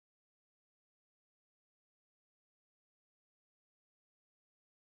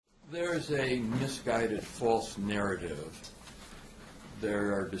There's a misguided false narrative.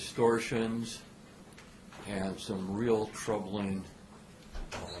 There are distortions and some real troubling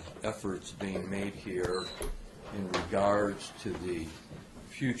efforts being made here in regards to the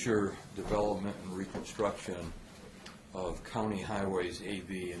future development and reconstruction of county highways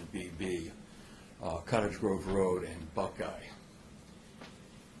AB and BB, Cottage Grove Road and Buckeye.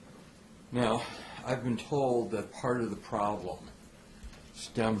 Now, I've been told that part of the problem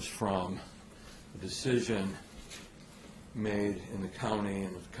stems from a decision made in the county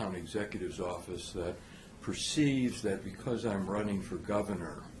and the county executive's office that perceives that because I'm running for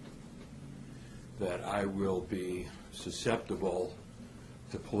governor, that I will be susceptible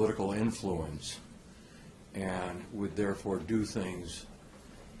to political influence and would therefore do things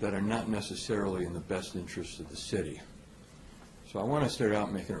that are not necessarily in the best interest of the city. So I want to start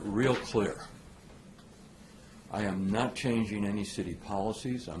out making it real clear. I am not changing any city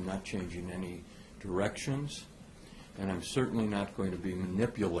policies, I'm not changing any directions, and I'm certainly not going to be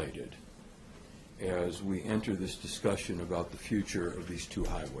manipulated as we enter this discussion about the future of these two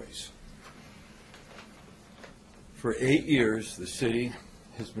highways. For 8 years, the city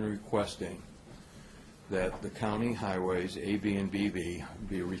has been requesting that the county highways AB and BB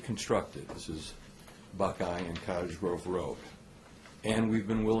be reconstructed. This is Buckeye and Cottage Grove Road. And we've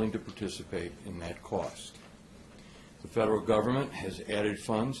been willing to participate in that cost. The federal government has added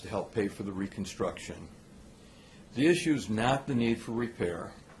funds to help pay for the reconstruction. The issue is not the need for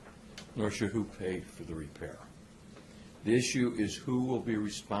repair, nor should who pay for the repair. The issue is who will be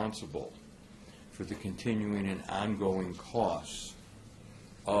responsible for the continuing and ongoing costs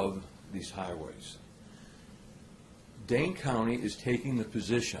of these highways. Dane County is taking the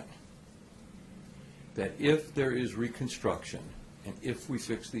position that if there is reconstruction and if we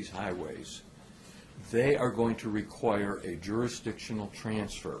fix these highways, they are going to require a jurisdictional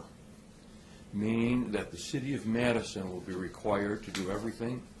transfer, meaning that the city of Madison will be required to do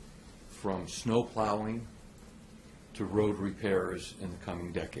everything from snow plowing to road repairs in the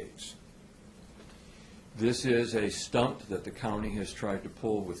coming decades. This is a stunt that the county has tried to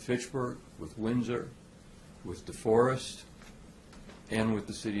pull with Fitchburg, with Windsor, with DeForest, and with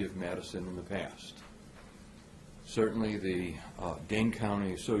the city of Madison in the past. Certainly the Dane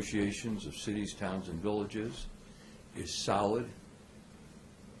County Associations of Cities, Towns, and Villages is solid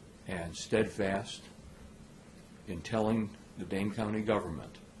and steadfast in telling the Dane County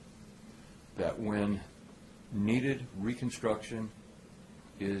government that when needed reconstruction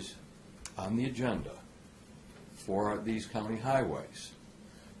is on the agenda for these county highways,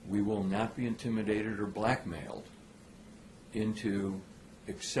 we will not be intimidated or blackmailed into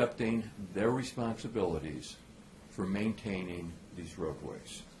accepting their responsibilities for maintaining these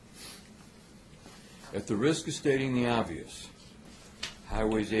roadways. At the risk of stating the obvious,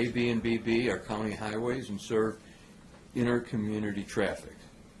 highways AB and BB are county highways and serve inter-community traffic.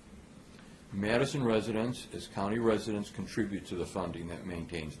 Madison residents, as county residents, contribute to the funding that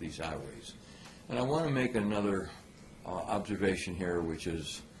maintains these highways. And I want to make another observation here, which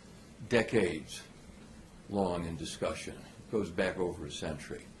is decades long in discussion. It goes back over a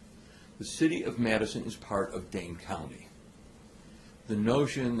century. The city of Madison is part of Dane County. The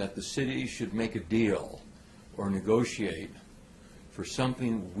notion that the city should make a deal or negotiate for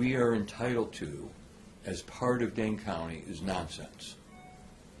something we are entitled to as part of Dane County is nonsense.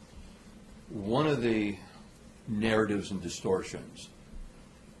 One of the narratives and distortions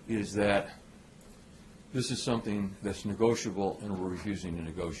is that this is something that's negotiable and we're refusing to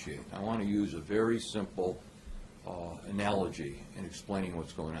negotiate. I want to use a very simple analogy in explaining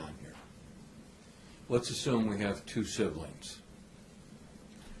what's going on here. Let's assume we have two siblings,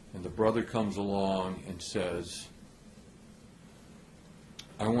 and the brother comes along and says,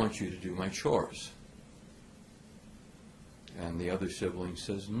 I want you to do my chores. And the other sibling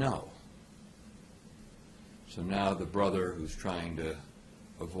says no. So now the brother who's trying to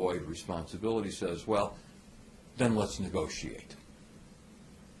avoid responsibility says, well, then let's negotiate.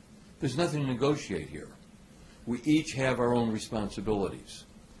 There's nothing to negotiate here. We each have our own responsibilities.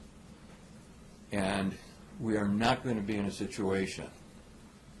 And we are not going to be in a situation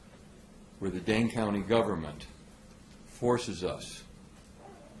where the Dane County government forces us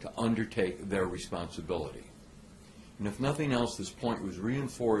to undertake their responsibility. And if nothing else, this point was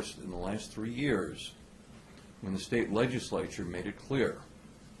reinforced in the last 3 years when the state legislature made it clear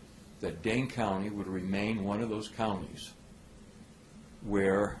that Dane County would remain one of those counties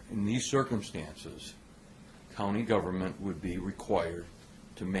where, in these circumstances, county government would be required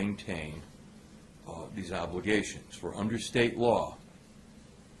to maintain these obligations. For under state law,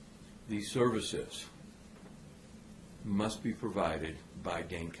 these services must be provided by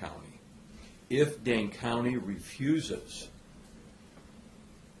Dane County. If Dane County refuses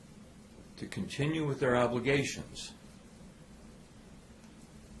to continue with their obligations,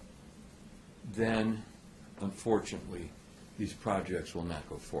 then, unfortunately, these projects will not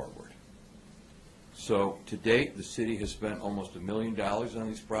go forward. So, to date, the city has spent almost $1 million on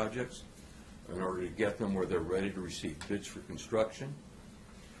these projects in order to get them where they're ready to receive bids for construction.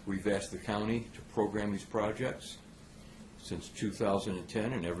 We've asked the county to program these projects since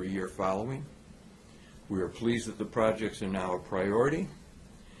 2010 and every year following. We are pleased that the projects are now a priority.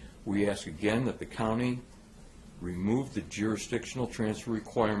 We ask again that the county remove the jurisdictional transfer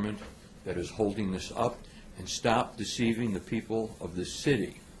requirement that is holding this up and stop deceiving the people of this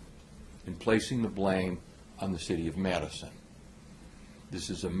city and placing the blame on the city of Madison. This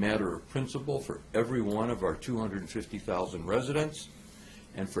is a matter of principle for every one of our 250,000 residents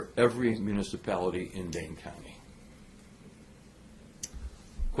and for every municipality in Dane County.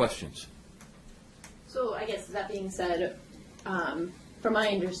 Questions? So I guess that being said, from my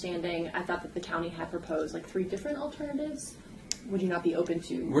understanding, I thought that the county had proposed like 3 different alternatives. Would you not be open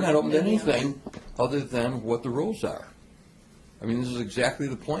to? We're not open to anything other than what the rules are. I mean, this is exactly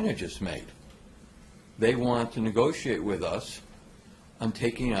the point I just made. They want to negotiate with us on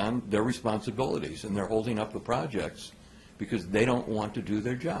taking on their responsibilities, and they're holding up the projects because they don't want to do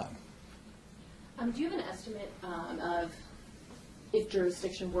their job. Do you have an estimate of if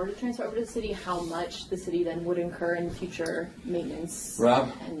jurisdiction were to transfer over to the city, how much the city then would incur in future maintenance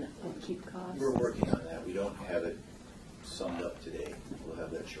Rob? and upkeep costs? We're working on that. We don't have it summed up today. We'll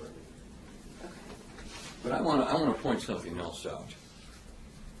have that shortly. Okay. But I want to point something else out.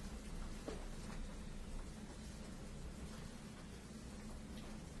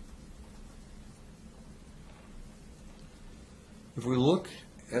 If we look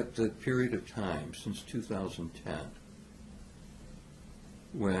at the period of time since 2010,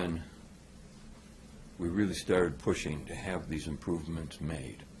 when we really started pushing to have these improvements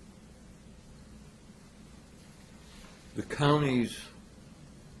made, the county's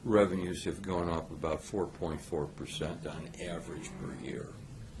revenues have gone up about 4.4% on average per year.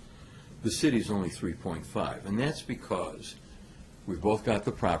 The city's only 3.5%, and that's because we've both got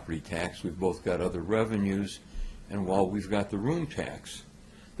the property tax, we've both got other revenues, and while we've got the room tax,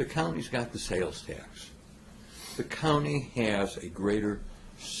 the county's got the sales tax. The county has a greater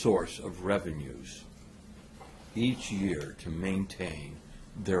source of revenues each year to maintain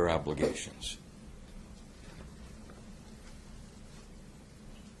their obligations.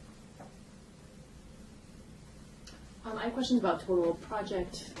 I have questions about total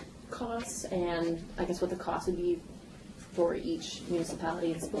project costs and I guess what the cost would be for each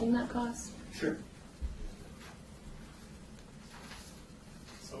municipality and splitting that cost. Sure.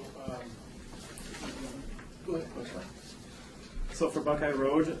 So, Go ahead. so for Buckeye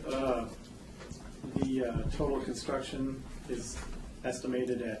Road, the total construction is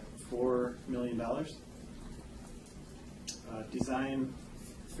estimated at $4 million. Design,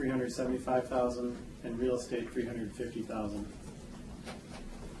 $375,000, and real estate, $350,000.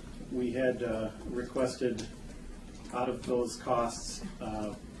 We had requested out of those costs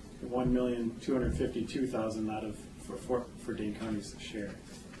 $1,252,000 out of for Dane County's share.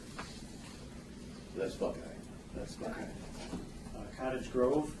 That's Buckeye. That's Buckeye. Cottage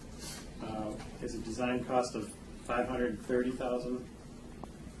Grove is a design cost of $530,000,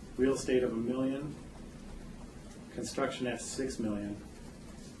 real estate of $1 million, construction at $6 million,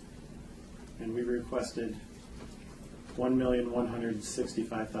 and we requested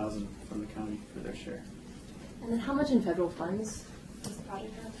 $1,165,000 from the county for their share. And then how much in federal funds does the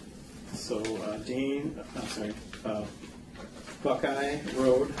project have? So Buckeye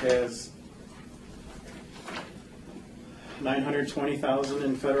Road has $920,000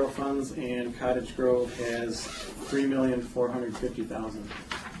 in federal funds, and Cottage Grove has $3,450,000.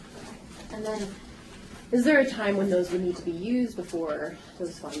 And then, is there a time when those would need to be used before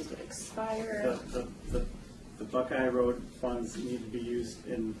those funds would expire? The Buckeye Road funds need to be used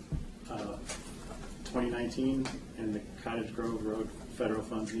in 2019, and the Cottage Grove Road federal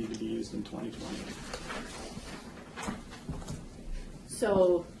funds need to be used in 2020.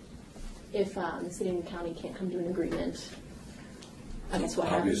 So, if the city and the county can't come to an agreement, I guess what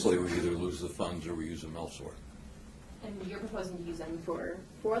happens? Obviously, we either lose the funds or we use them elsewhere. And you're proposing to use them for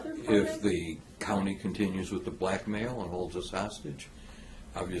other projects? If the county continues with the blackmail and holds us hostage,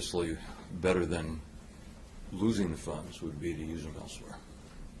 obviously better than losing the funds would be to use them elsewhere.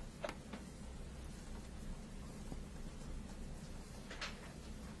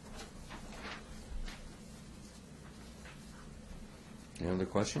 Any other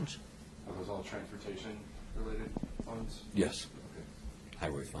questions? Are those all transportation related funds? funds? Yes, Okay.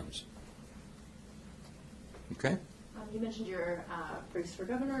 highway funds. Okay? You mentioned your race for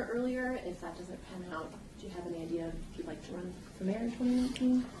governor earlier. If that doesn't pan out, do you have any idea if you'd like to run for mayor in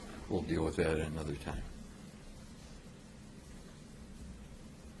 2019? We'll deal with that at another time.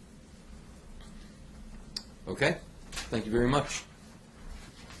 Okay? Thank you very much.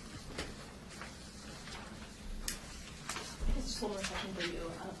 I guess just one more question for you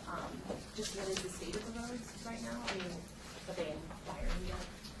of just what is the state of the roads right now? I mean, are they in dire need of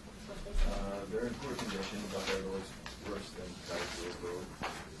replacement? They're in poor condition, Buckeye Road's worse than Cottage Grove Road,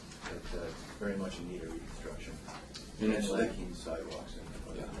 but very much in need of reconstruction. And it's lacking sidewalks and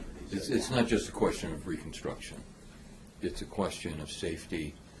other amenities. It's not just a question of reconstruction. It's a question of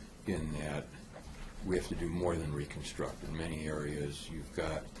safety in that we have to do more than reconstruct. In many areas, you've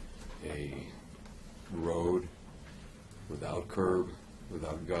got a road without curb,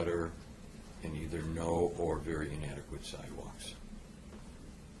 without gutter, and either no or very inadequate sidewalks.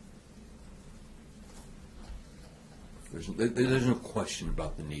 There's no question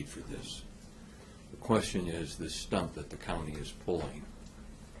about the need for this. The question is the stunt that the county is pulling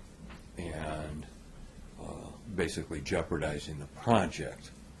and basically jeopardizing the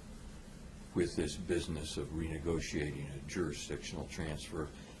project with this business of renegotiating a jurisdictional transfer,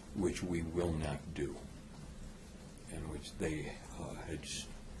 which we will not do, and which they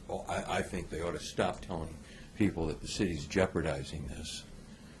I think they ought to stop telling people that the city's jeopardizing this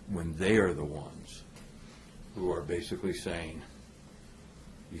when they are the ones who are basically saying,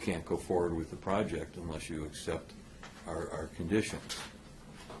 you can't go forward with the project unless you accept our conditions.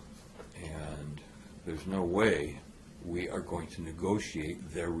 And there's no way we are going to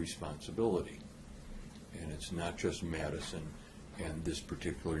negotiate their responsibility. And it's not just Madison and this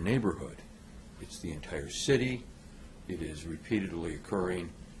particular neighborhood. It's the entire city. It is repeatedly occurring,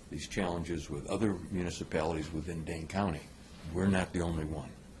 these challenges with other municipalities within Dane County. We're not the only one.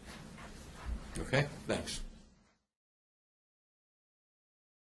 Okay, thanks.